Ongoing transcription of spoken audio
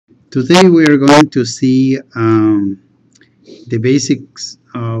Today we are going to see the basics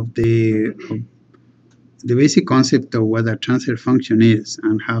of the basic concept of what a transfer function is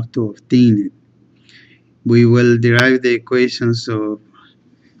and how to obtain it. We will derive the equations of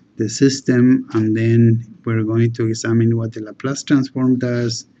the system, and then we're going to examine what the Laplace transform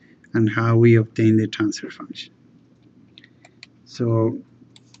does and how we obtain the transfer function. So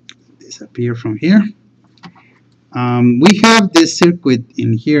disappear from here. We have this circuit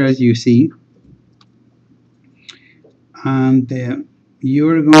in here, as you see, and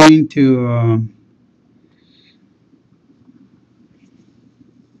you're going to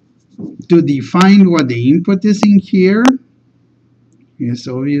define what the input is in here. Yes,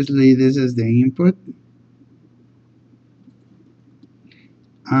 obviously this is the input,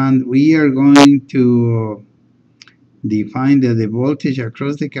 and we are going to define that the voltage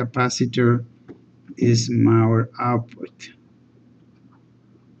across the capacitor is our output.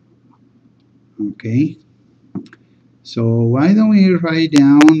 Okay, so why don't we write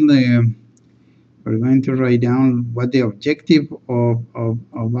down we're going to write down what the objective of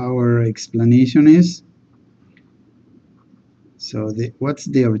our explanation is. So what's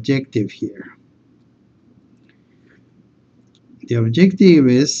the objective here? The objective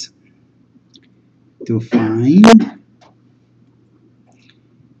is to find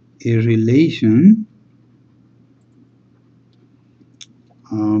a relation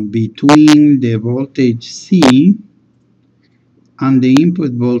between the voltage C and the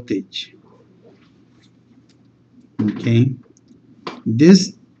input voltage. Okay,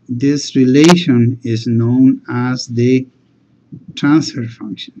 this relation is known as the transfer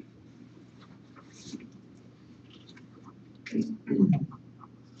function.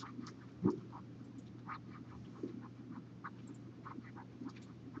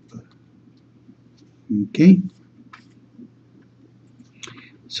 Okay,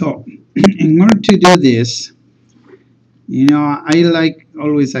 so in order to do this, you know, I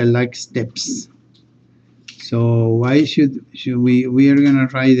like steps. So why should we are gonna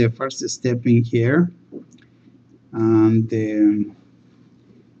write the first step in here, and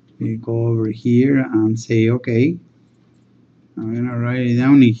we go over here and say, okay, I'm gonna write it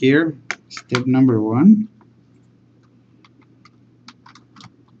down in here. Step number 1.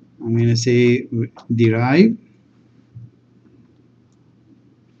 I'm gonna say derive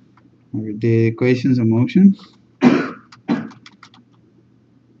the equations of motion.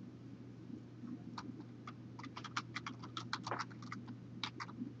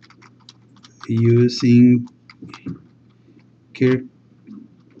 Using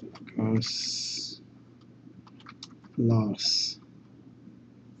Kirchhoff's laws.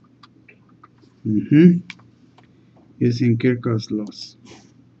 Using Kirchhoff's laws.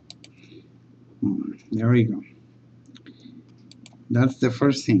 There we go. That's the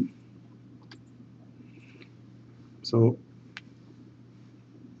first thing. So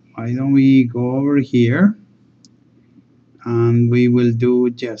why don't we go over here and we will do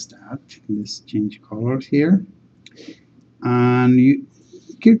just that. Let's change colors here. And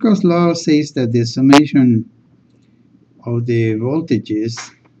Kirchhoff's law says that the summation of the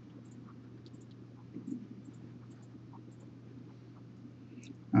voltages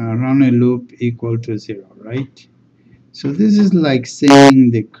around a loop equal to 0, right? So this is like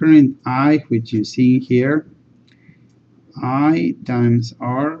saying the current I, which you see here, I times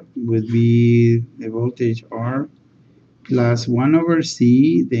R would be the voltage R plus 1 over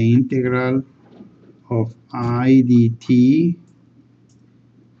C, the integral of I dt,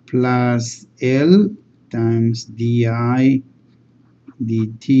 plus L times di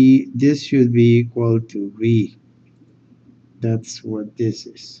dt. This should be equal to V. That's what this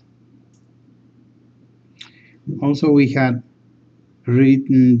is. Also, we had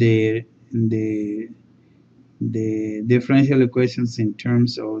written the differential equations in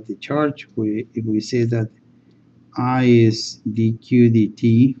terms of the charge. If we say that I is dq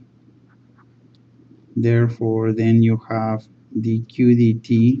dt, therefore then you have dq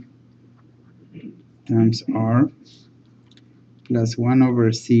dt times R plus 1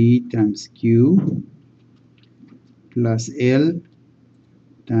 over C times Q plus L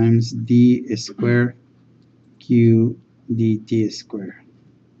times d square Q dt square.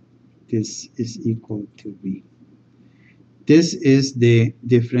 This is equal to V. This is the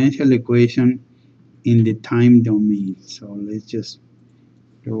differential equation in the time domain. So let's just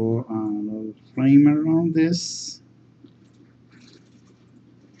draw a little frame around this.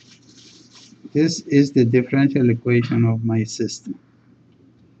 This is the differential equation of my system.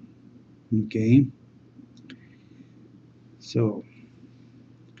 Okay. So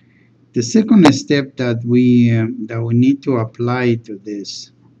the second step that we need to apply to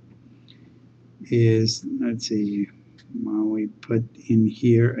this is, let's see, we put in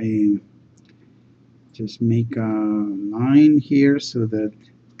here just make a line here so that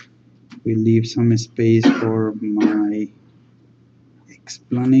we leave some space for my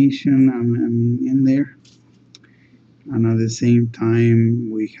explanation in there, and at the same time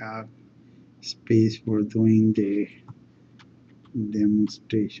we have space for doing the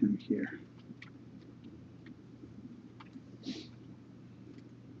demonstration here.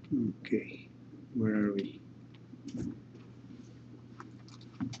 Okay, where are we?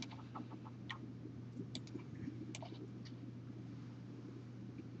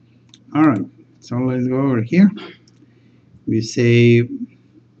 All right, so let's go over here. We say,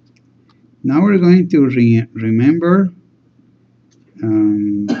 now we're going to remember,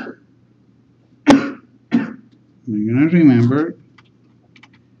 we're going to remember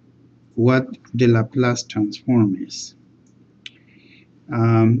what the Laplace transform is.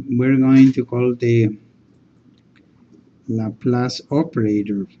 We're going to call the Laplace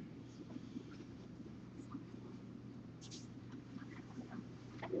operator.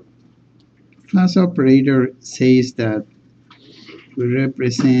 Laplace operator says that we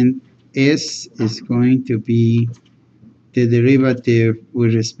represent S is going to be the derivative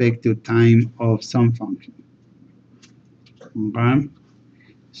with respect to time of some function. Okay?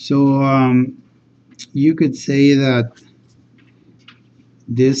 So you could say that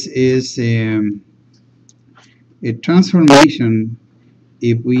this is a transformation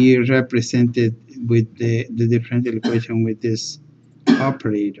if we represent it with the differential equation with this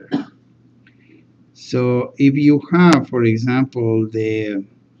operator. So if you have, for example, the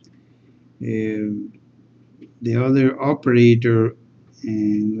other operator,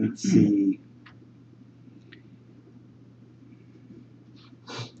 and let's see,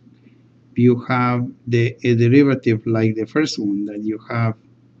 you have a derivative like the first one, that you have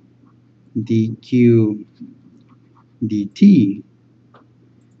dq dt,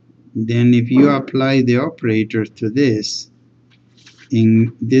 then if you apply the operator to this,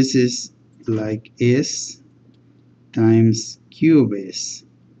 and this is like s times cube s.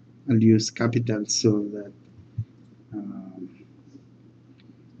 I'll use capital so that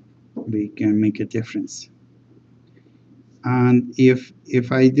we can make a difference. And if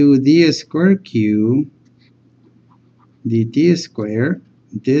I do d square q dt square,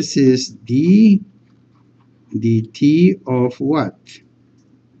 this is d dt of what?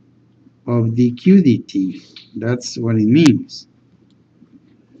 Of dq dt. That's what it means.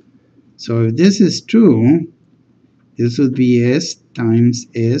 So if this is true, this would be s times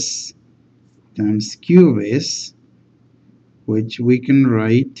cube s, which we can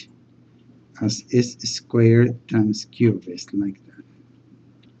write as s squared times cube s, like that.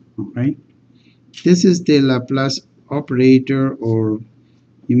 Alright? This is the Laplace operator, or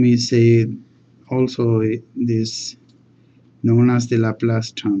you may say also this known as the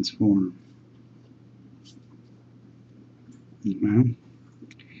Laplace transform. Okay.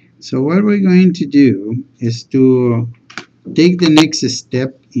 So what we're going to do is to take the next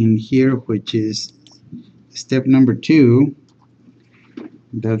step in here, which is step number 2,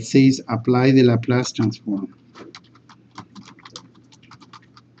 that says apply the Laplace transform.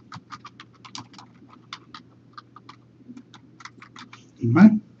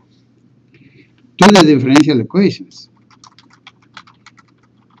 Okay. To the differential equations.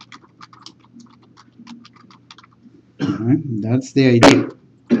 Right, that's the idea.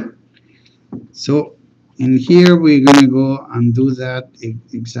 So in here we're going to go and do that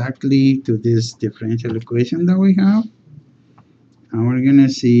exactly to this differential equation that we have, and we're going to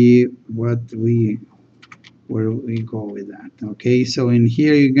see where we go with that. Okay, so in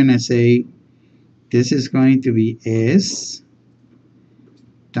here you're going to say this is going to be s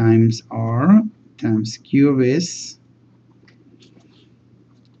times r times cube s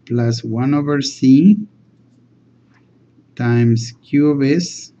plus 1 over c times cube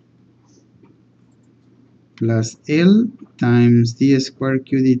s plus L times d squared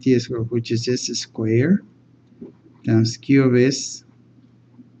q dt squared, which is s squared times q of s.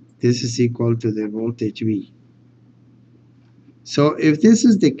 This is equal to the voltage V. So if this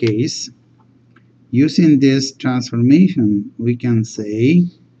is the case, using this transformation, we can say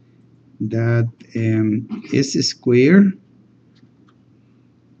that s squared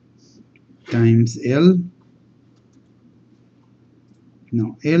times L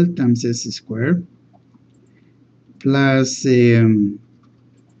times s squared plus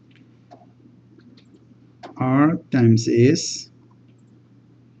r times s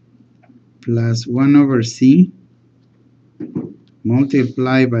plus 1 over c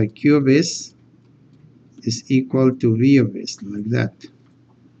multiplied by q of s is equal to v of s, like that.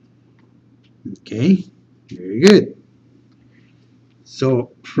 Okay, very good.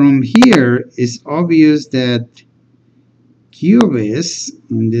 So from here, it's obvious that Q of S,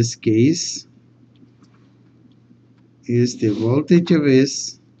 in this case, is the voltage of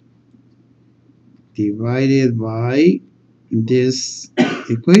S divided by this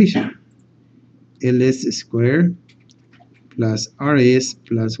equation, Ls squared plus Rs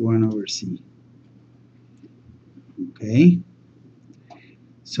plus 1 over C. Okay,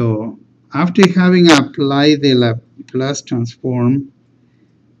 so after having applied the Laplace transform,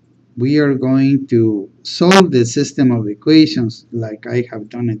 we are going to solve the system of equations like I have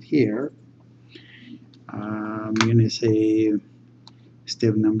done it here. I'm going to say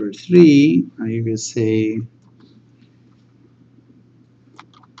step number 3, I will say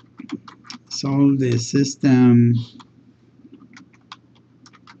solve the system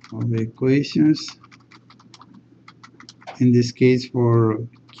of equations, in this case for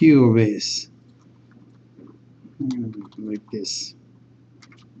Q of S, like this.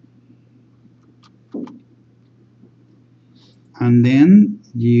 And then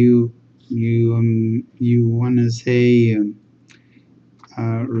you want to say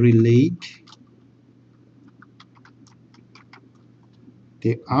relate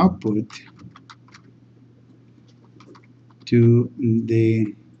the output to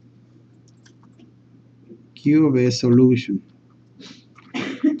the Q of S solution.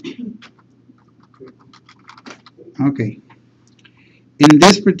 Okay. In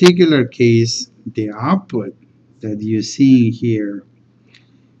this particular case, the output that you see here,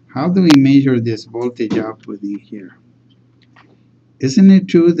 how do we measure this voltage output in here? Isn't it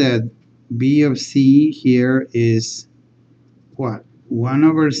true that B of C here is what? 1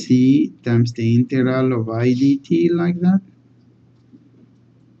 over C times the integral of I dt, like that?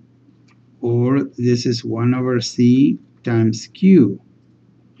 Or this is 1 over C times Q.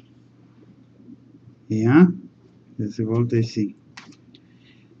 Yeah, that's the voltage C.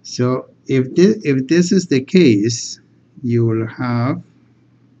 So if this is the case, you will have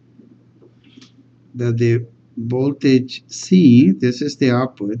that the voltage C, this is the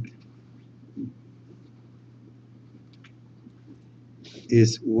output,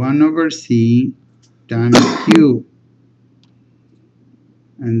 is 1 over C times Q.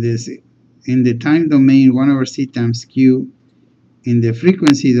 And this, in the time domain, 1 over C times Q. In the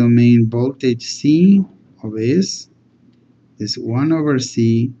frequency domain, voltage C of S is 1 over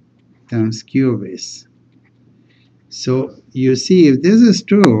C times Q of S. So you see, if this is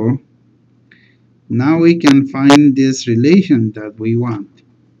true, now we can find this relation that we want.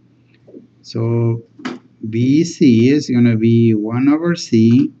 So BC is going to be 1 over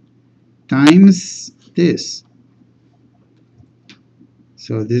C times this.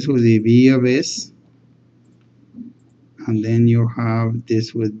 So this would be V of S, and then you have,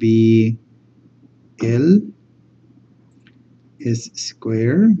 this would be L S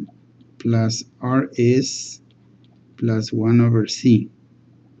squared plus RS plus 1 over C.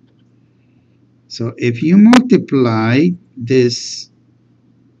 So if you multiply this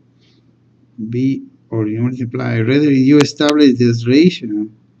B, or you multiply, rather you establish this ratio,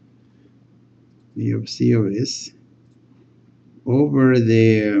 V of C of S, over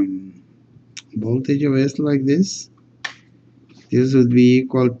the voltage of S like this, this would be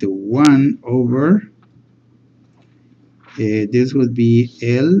equal to 1 over, this would be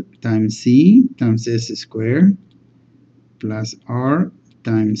L times C times S squared plus R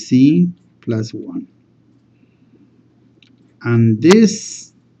times C plus 1. And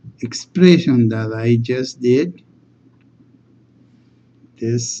this expression that I just did,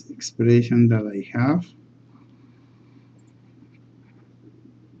 this expression that I have,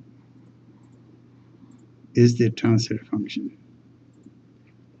 is the transfer function.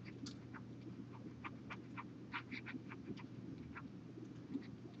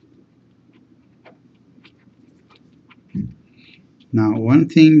 Now, one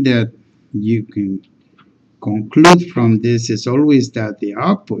thing that you can conclude from this is always that the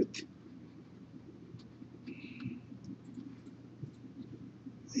output,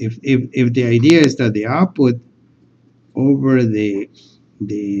 if the idea is that the output over the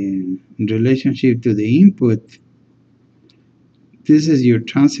relationship to the input, this is your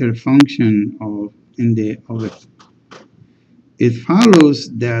transfer function of it. It follows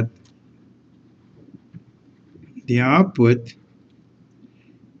that the output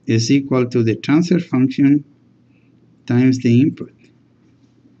is equal to the transfer function times the input.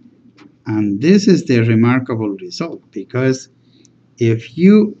 And this is the remarkable result, because if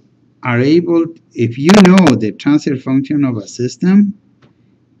you are able, if you know the transfer function of a system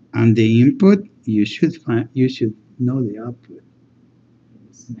and the input, you should know the output.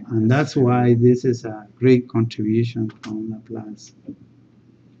 And that's why this is a great contribution from Laplace.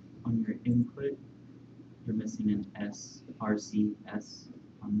 On your input, you're missing an S, RCS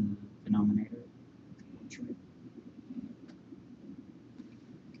on the denominator.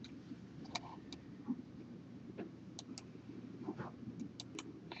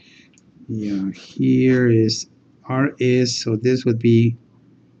 Yeah, here is RS, so this would be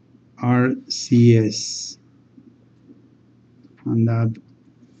RCS. And that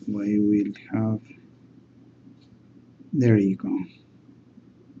way we'll have, there you go.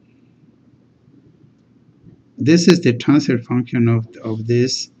 This is the transfer function of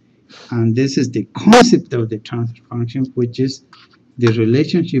this, and this is the concept of the transfer function, which is the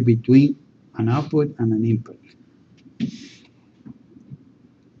relationship between an output and an input.